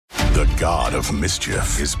The god of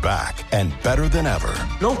mischief is back and better than ever.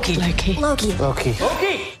 Loki.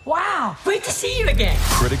 Wow, great to see you again.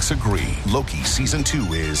 Critics agree Loki Season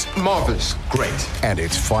 2 is marvelous. Great. And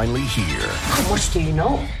it's finally here. How much do you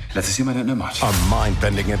know? Let's assume I don't know much. A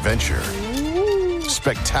mind-bending adventure.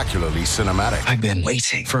 Spectacularly cinematic. I've been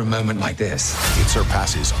waiting for a moment like this. It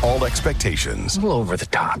surpasses all expectations. A little over the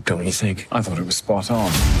top, don't you think? I thought it was spot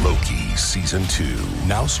on. Loki Season 2.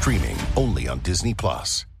 Now streaming only on Disney+.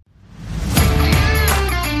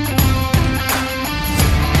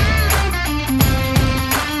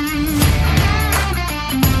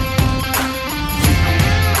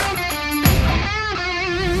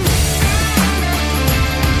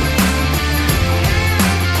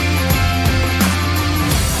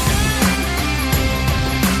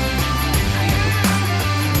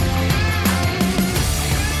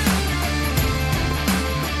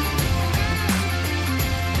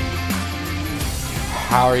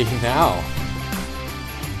 How are you now?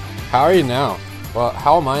 How are you now? Well,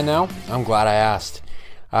 how am I now? I'm glad I asked.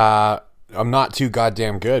 I'm not too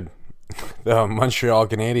goddamn good. The Montreal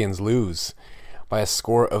Canadiens lose by a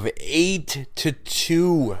score of 8-2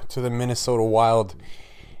 to the Minnesota Wild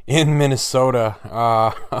in Minnesota.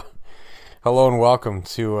 Hello and welcome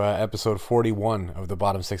to episode 41 of the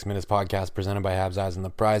Bottom 6 Minutes podcast presented by Habs Eyes on the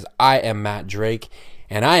Prize. I am Matt Drake,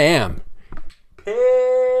 and I am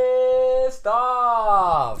pissed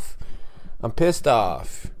off. I'm pissed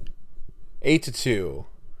off. 8-2.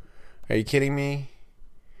 Are you kidding me?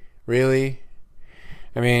 Really?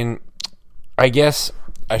 I mean, I guess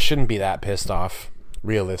I shouldn't be that pissed off,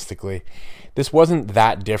 realistically. This wasn't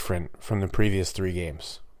that different from the previous 3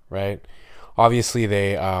 games, right? Obviously,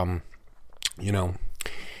 they had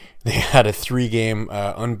a 3-game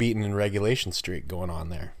unbeaten in regulation streak going on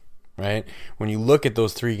there. Right? When you look at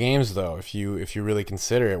those 3 games, though, if you really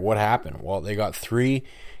consider it, what happened? Well, they got 3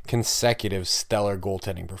 consecutive stellar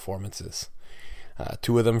goaltending performances.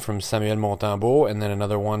 2 of them from Samuel Montembeault, and then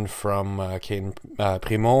another one from Caden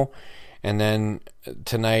Primo. And then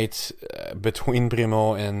tonight, between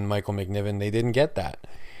Primo and Michael McNiven, they didn't get that.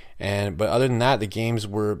 But other than that, the games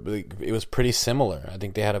it was pretty similar. I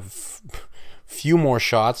think they had a few more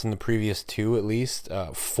shots than the previous 2, at least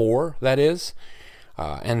 4. That is.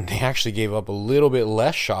 And they actually gave up a little bit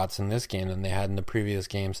less shots in this game than they had in the previous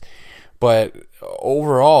games. But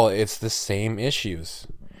overall, it's the same issues.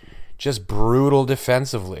 Just brutal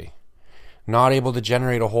defensively. Not able to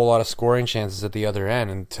generate a whole lot of scoring chances at the other end.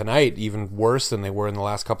 And tonight, even worse than they were in the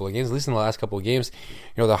last couple of games. At least in the last couple of games,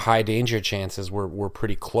 the high danger chances were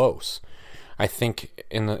pretty close. I think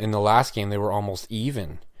in the last game, they were almost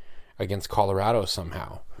even against Colorado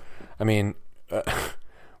somehow. I mean...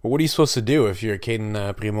 what are you supposed to do if you're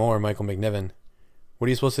Caden Primo or Michael McNiven? What are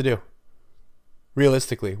you supposed to do?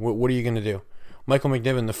 Realistically, what are you going to do? Michael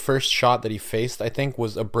McNiven, the first shot that he faced, I think,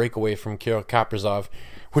 was a breakaway from Kirill Kaprizov,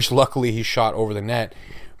 which luckily he shot over the net.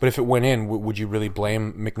 But if it went in, would you really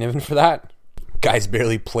blame McNiven for that? Guy's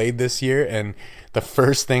barely played this year, and the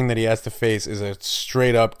first thing that he has to face is a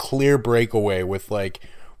straight-up clear breakaway with like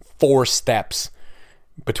 4 steps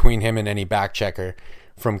between him and any back checker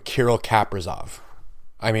from Kirill Kaprizov.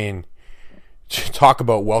 I mean, talk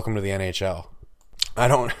about welcome to the NHL. I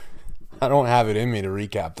don't have it in me to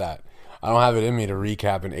recap that. I don't have it in me to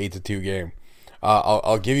recap an 8-2 game.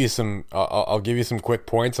 I'll give you some. I'll give you some quick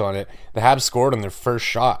points on it. The Habs scored on their first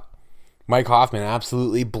shot. Mike Hoffman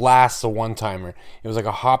absolutely blasts a one-timer. It was like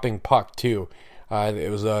a hopping puck too.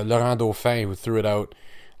 It was Laurent Dauphin who threw it out.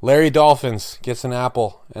 Larry Dolphins gets an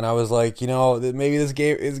apple, and I was like, maybe this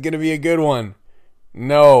game is gonna be a good one.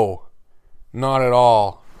 No. Not at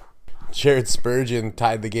all. Jared Spurgeon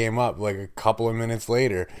tied the game up like a couple of minutes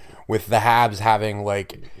later with the Habs having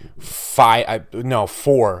like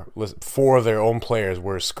 4 of their own players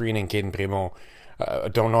were screening Caden Primo. I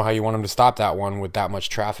don't know how you want him to stop that one with that much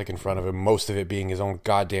traffic in front of him, most of it being his own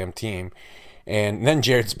goddamn team. And then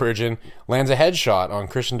Jared Spurgeon lands a headshot on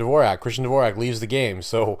Christian Dvorak. Christian Dvorak leaves the game.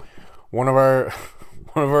 So one of our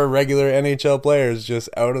regular NHL players just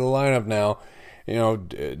out of the lineup now.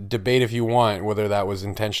 Debate if you want whether that was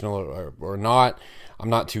intentional or not. I'm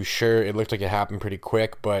not too sure. It looked like it happened pretty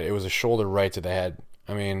quick, but it was a shoulder right to the head.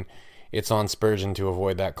 I mean, it's on Spurgeon to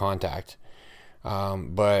avoid that contact.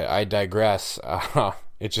 But I digress.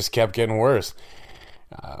 It just kept getting worse.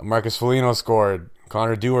 Marcus Foligno scored.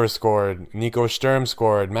 Connor Dewar scored. Nico Sturm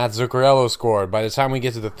scored. Matt Zuccarello scored. By the time we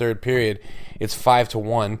get to the third period, it's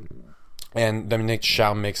 5-1. And Dominique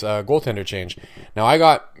Ducharme makes a goaltender change. Now, I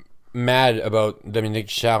got mad about Dominique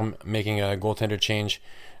Ducharme making a goaltender change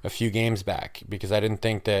a few games back because I didn't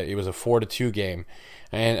think that it was a 4-2 game,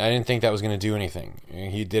 and I didn't think that was going to do anything.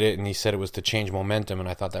 He did it, and he said it was to change momentum, and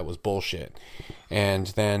I thought that was bullshit. And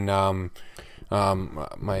then my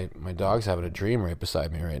dog's having a dream right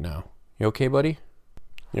beside me right now. You okay, buddy?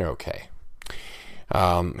 You're okay.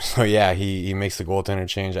 So yeah, he makes the goaltender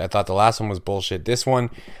change. I thought the last one was bullshit. This one,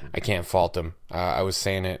 I can't fault him. I was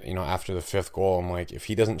saying it, after the fifth goal. I'm like, if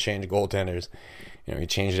he doesn't change goaltenders, he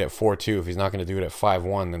changed it at 4-2. If he's not going to do it at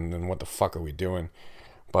 5-1, then what the fuck are we doing?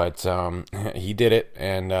 But he did it,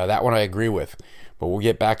 and that one I agree with. But we'll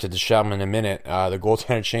get back to Deschamps in a minute. The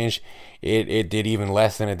goaltender change, it did even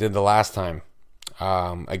less than it did the last time.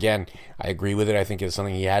 Again, I agree with it. I think it's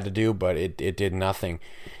something he had to do, but it did nothing.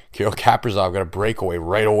 Kirill Kaprizov got a breakaway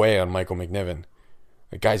right away on Michael McNiven.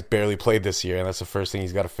 The guy's barely played this year, and that's the first thing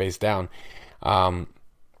he's got to face down.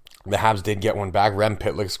 The Habs did get one back. Rem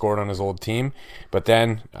Pitlick scored on his old team. But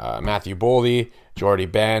then Matthew Boldy, Jordy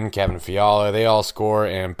Ben, Kevin Fiala, they all score,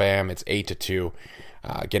 and bam, it's 8-2.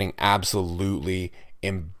 Getting absolutely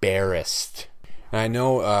embarrassed. And I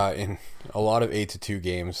know in a lot of 8-2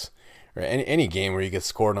 games, or any game where you get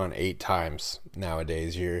scored on 8 times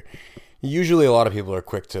nowadays, usually a lot of people are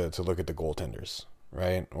quick to look at the goaltenders,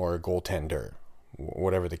 right? Or a goaltender,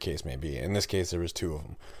 whatever the case may be. In this case, there was 2 of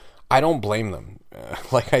them. I don't blame them.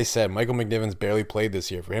 Like I said, Michael McNiven's barely played this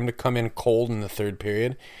year. For him to come in cold in the third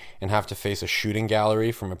period and have to face a shooting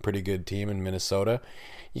gallery from a pretty good team in Minnesota,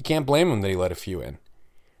 you can't blame him that he let a few in.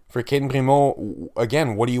 For Caden Primo,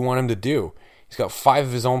 again, what do you want him to do? He's got 4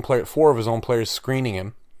 of his own players screening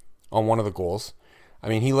him on one of the goals. I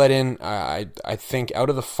mean, he let in, I think out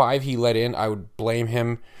of the 5 he let in, I would blame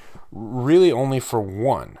him really only for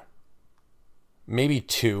 1. Maybe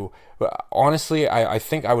 2. But honestly, I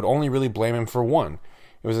think I would only really blame him for 1.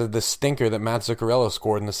 It was the stinker that Matt Zuccarello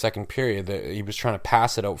scored in the second period. That he was trying to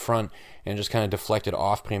pass it out front and just kind of deflected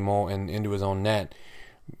off Primo and into his own net.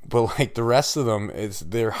 But like the rest of them,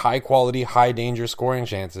 they're high quality, high danger scoring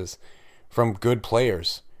chances from good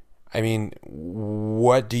players. I mean,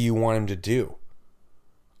 what do you want him to do?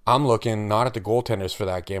 I'm looking not at the goaltenders for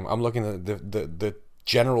that game. I'm looking at the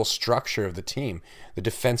general structure of the team. The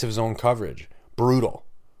defensive zone coverage, brutal.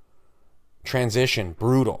 Transition,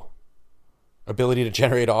 brutal. Ability to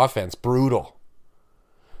generate offense, brutal.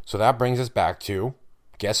 So that brings us back to,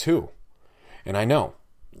 guess who? And I know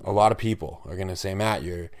a lot of people are going to say, Matt,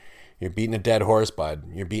 you're beating a dead horse, bud.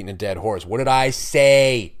 You're beating a dead horse. What did I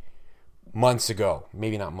say months ago?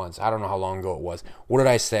 Maybe not months. I don't know how long ago it was. What did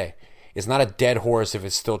I say? It's not a dead horse if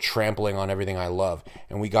it's still trampling on everything I love.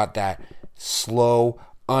 And we got that slow,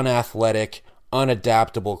 unathletic,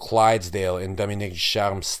 unadaptable Clydesdale in Dominique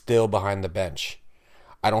Ducharme still behind the bench.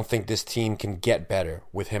 I don't think this team can get better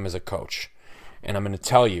with him as a coach. And I'm going to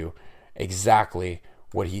tell you exactly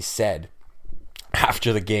what he said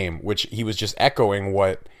after the game, which he was just echoing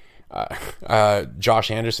what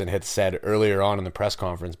Josh Anderson had said earlier on in the press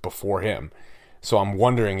conference before him. So I'm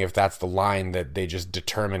wondering if that's the line that they just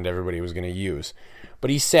determined everybody was going to use. But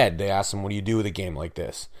he said, they asked him, what do you do with a game like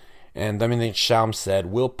this? And Dominique Ducharme said,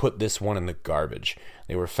 we'll put this one in the garbage.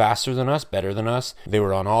 They were faster than us, better than us. They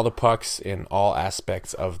were on all the pucks in all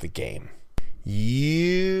aspects of the game.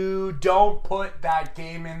 You don't put that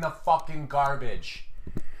game in the fucking garbage.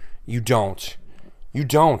 You don't. You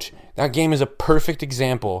don't. That game is a perfect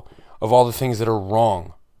example of all the things that are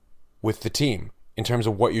wrong with the team in terms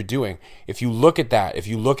of what you're doing. If you look at that, if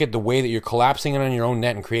you look at the way that you're collapsing it on your own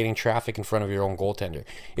net and creating traffic in front of your own goaltender,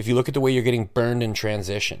 if you look at the way you're getting burned in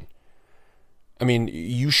transition, I mean,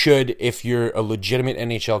 you should, if you're a legitimate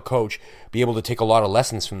NHL coach, be able to take a lot of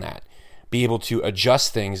lessons from that. Be able to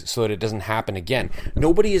adjust things so that it doesn't happen again.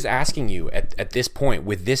 Nobody is asking you at this point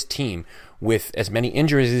with this team, with as many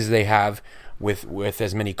injuries as they have, with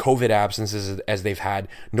as many COVID absences as they've had,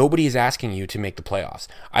 nobody is asking you to make the playoffs.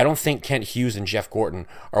 I don't think Kent Hughes and Jeff Gorton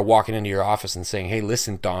are walking into your office and saying, hey,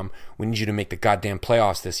 listen, Dom, we need you to make the goddamn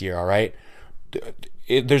playoffs this year, all right?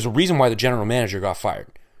 There's a reason why the general manager got fired.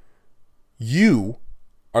 You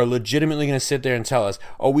are legitimately going to sit there and tell us,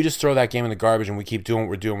 oh, we just throw that game in the garbage and we keep doing what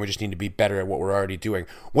we're doing. We just need to be better at what we're already doing.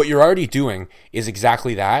 What you're already doing is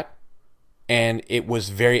exactly that. And it was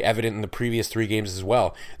very evident in the previous 3 games as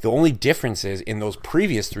well. The only difference is in those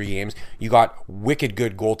previous 3 games, you got wicked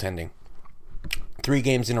good goaltending. 3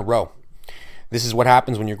 games in a row. This is what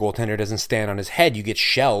happens when your goaltender doesn't stand on his head. You get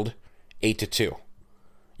shelled 8-2.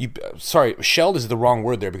 Shelled is the wrong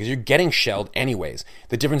word there because you're getting shelled anyways.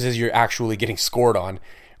 The difference is you're actually getting scored on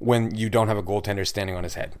when you don't have a goaltender standing on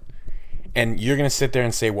his head. And you're going to sit there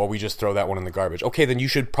and say, well, we just throw that one in the garbage. Okay, then you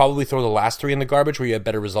should probably throw the last 3 in the garbage where you had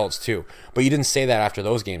better results too. But you didn't say that after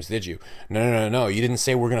those games, did you? No. You didn't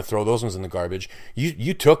say we're going to throw those ones in the garbage.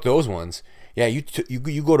 You took those ones. Yeah, you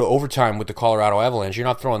go to overtime with the Colorado Avalanche. You're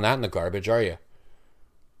not throwing that in the garbage, are you?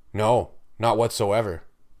 No, not whatsoever.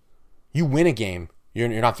 You win a game. You're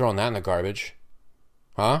not throwing that in the garbage.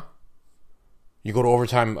 Huh? You go to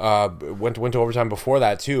overtime, went to overtime before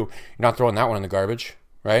that too. You're not throwing that one in the garbage,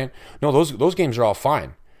 right? No, those games are all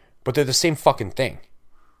fine. But they're the same fucking thing.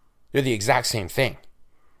 They're the exact same thing.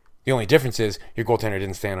 The only difference is your goaltender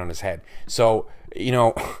didn't stand on his head. So,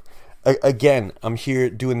 again, I'm here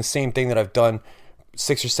doing the same thing that I've done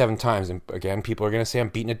 6 or 7 times. And again, people are going to say I'm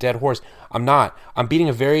beating a dead horse. I'm not. I'm beating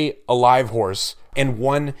a very alive horse, and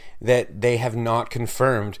one that they have not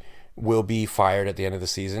confirmed will be fired at the end of the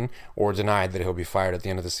season, or denied that he'll be fired at the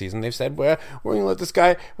end of the season. They've said, well, we're going to let this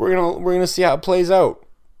guy, we're going to see how it plays out.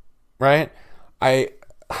 Right? I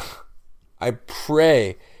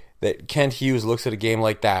pray that Kent Hughes looks at a game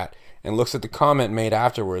like that and looks at the comment made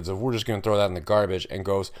afterwards of we're just going to throw that in the garbage and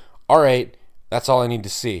goes, all right, that's all I need to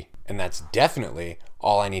see. And that's definitely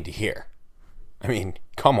all I need to hear. I mean,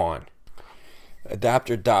 come on. Adapt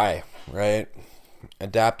or die, right?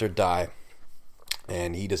 Adapt or die.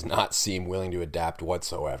 And he does not seem willing to adapt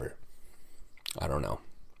whatsoever. I don't know.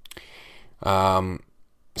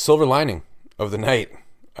 Silver lining of the night.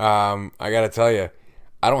 I got to tell you,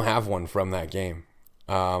 I don't have one from that game.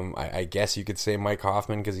 I guess you could say Mike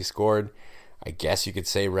Hoffman because he scored. I guess you could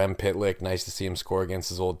say Rem Pitlick. Nice to see him score against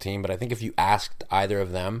his old team. But I think if you asked either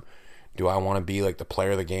of them, do I want to be like the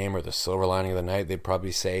player of the game or the silver lining of the night, they'd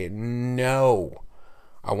probably say, no.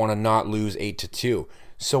 I want to not lose 8-2.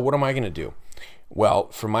 So what am I going to do? Well,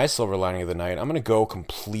 for my silver lining of the night, I'm going to go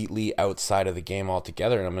completely outside of the game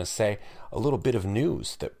altogether, and I'm going to say a little bit of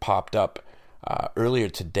news that popped up earlier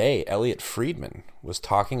today. Elliot Friedman was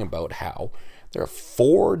talking about how there are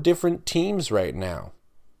 4 different teams right now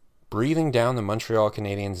breathing down the Montreal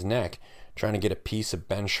Canadiens' neck, trying to get a piece of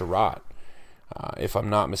Ben Sherratt. If I'm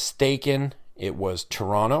not mistaken, it was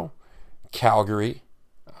Toronto, Calgary,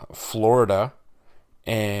 Florida,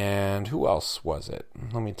 and who else was it?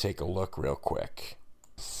 Let me take a look real quick.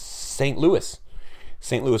 St. Louis.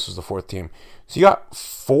 St. Louis was the 4th team. So you got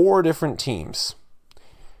 4 different teams.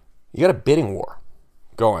 You got a bidding war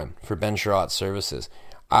going for Ben Sherratt's services.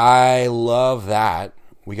 I love that.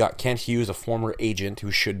 We got Kent Hughes, a former agent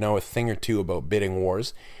who should know a thing or two about bidding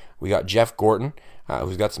wars. We got Jeff Gorton,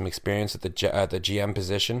 who's got some experience at the GM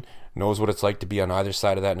position, knows what it's like to be on either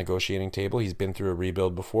side of that negotiating table. He's been through a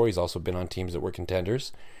rebuild before. He's also been on teams that were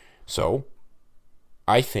contenders. So,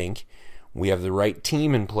 I think we have the right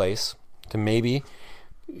team in place to maybe,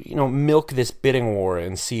 milk this bidding war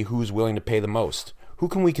and see who's willing to pay the most. Who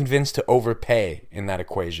can we convince to overpay in that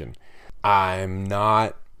equation? I'm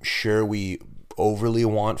not sure we overly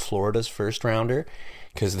want Florida's first rounder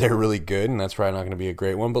because they're really good, and that's probably not going to be a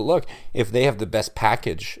great one. But look, if they have the best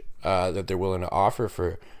package that they're willing to offer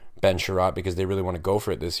for Ben Sherratt because they really want to go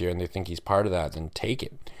for it this year and they think he's part of that, then take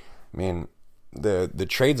it. I mean, the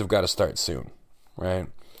trades have got to start soon, right?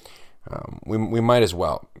 We might as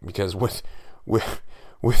well, because with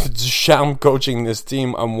Ducharme coaching this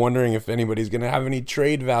team, I'm wondering if anybody's going to have any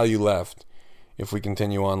trade value left if we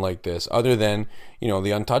continue on like this, other than, the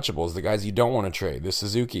untouchables, the guys you don't want to trade, the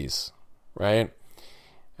Suzukis, right?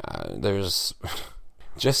 There's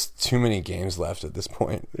just too many games left at this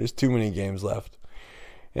point. There's too many games left.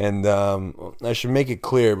 And I should make it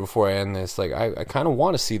clear before I end this, I kind of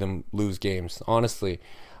want to see them lose games, honestly.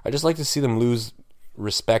 I just like to see them lose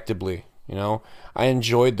respectably, I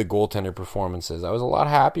enjoyed the goaltender performances. I was a lot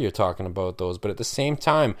happier talking about those, but at the same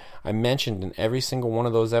time, I mentioned in every single one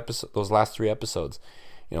of those episodes, those last 3 episodes,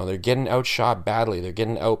 they're getting outshot badly, they're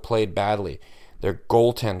getting outplayed badly. Their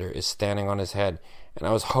goaltender is standing on his head, and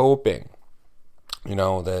I was hoping,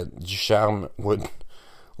 that Ducharme would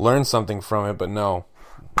learn something from it, but no.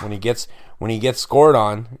 When he gets scored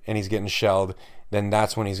on and he's getting shelled, then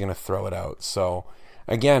that's when he's going to throw it out. So,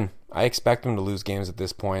 again, I expect him to lose games at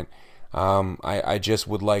this point. I just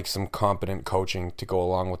would like some competent coaching to go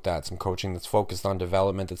along with that. Some coaching that's focused on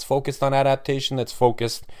development, that's focused on adaptation, that's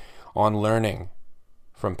focused on learning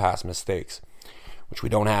from past mistakes, which we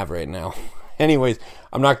don't have right now. Anyways,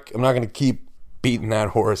 I'm not going to keep beating that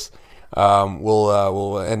horse.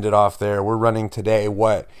 We'll end it off there. We're running today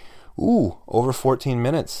over 14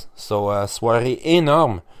 minutes. So soirée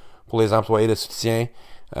énorme pour les employés de soutien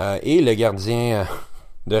et le gardien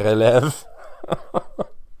de relève.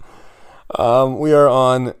 We are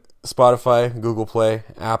on Spotify, Google Play,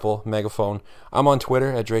 Apple, Megaphone. I'm on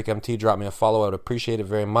Twitter at DrakeMT. Drop me a follow. I would appreciate it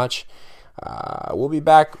very much. We'll be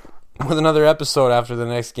back with another episode after the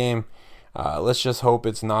next game. Let's just hope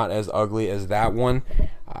it's not as ugly as that one.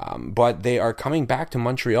 But they are coming back to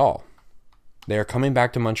Montreal.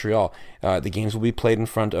 The games will be played in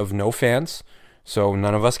front of no fans, so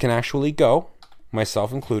none of us can actually go,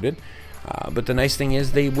 myself included. But the nice thing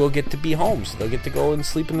is they will get to be home, so they'll get to go and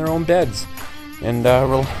sleep in their own beds and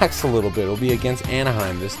relax a little bit. It'll be against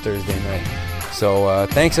Anaheim this Thursday night. So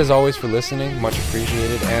thanks as always for listening. Much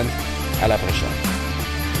appreciated, and à la prochaine.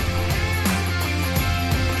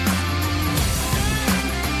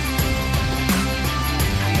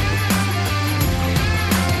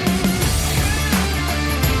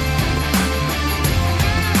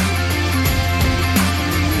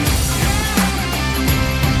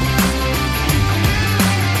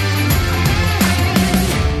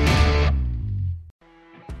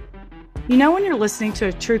 You know when you're listening to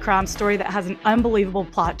a true crime story that has an unbelievable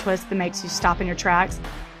plot twist that makes you stop in your tracks?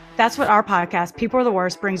 That's what our podcast, People Are the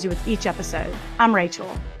Worst, brings you with each episode. I'm Rachel.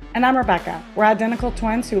 And I'm Rebecca. We're identical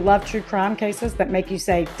twins who love true crime cases that make you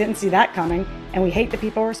say, didn't see that coming, and we hate the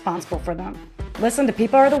people responsible for them. Listen to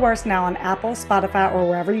People Are the Worst now on Apple, Spotify, or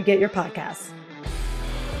wherever you get your podcasts.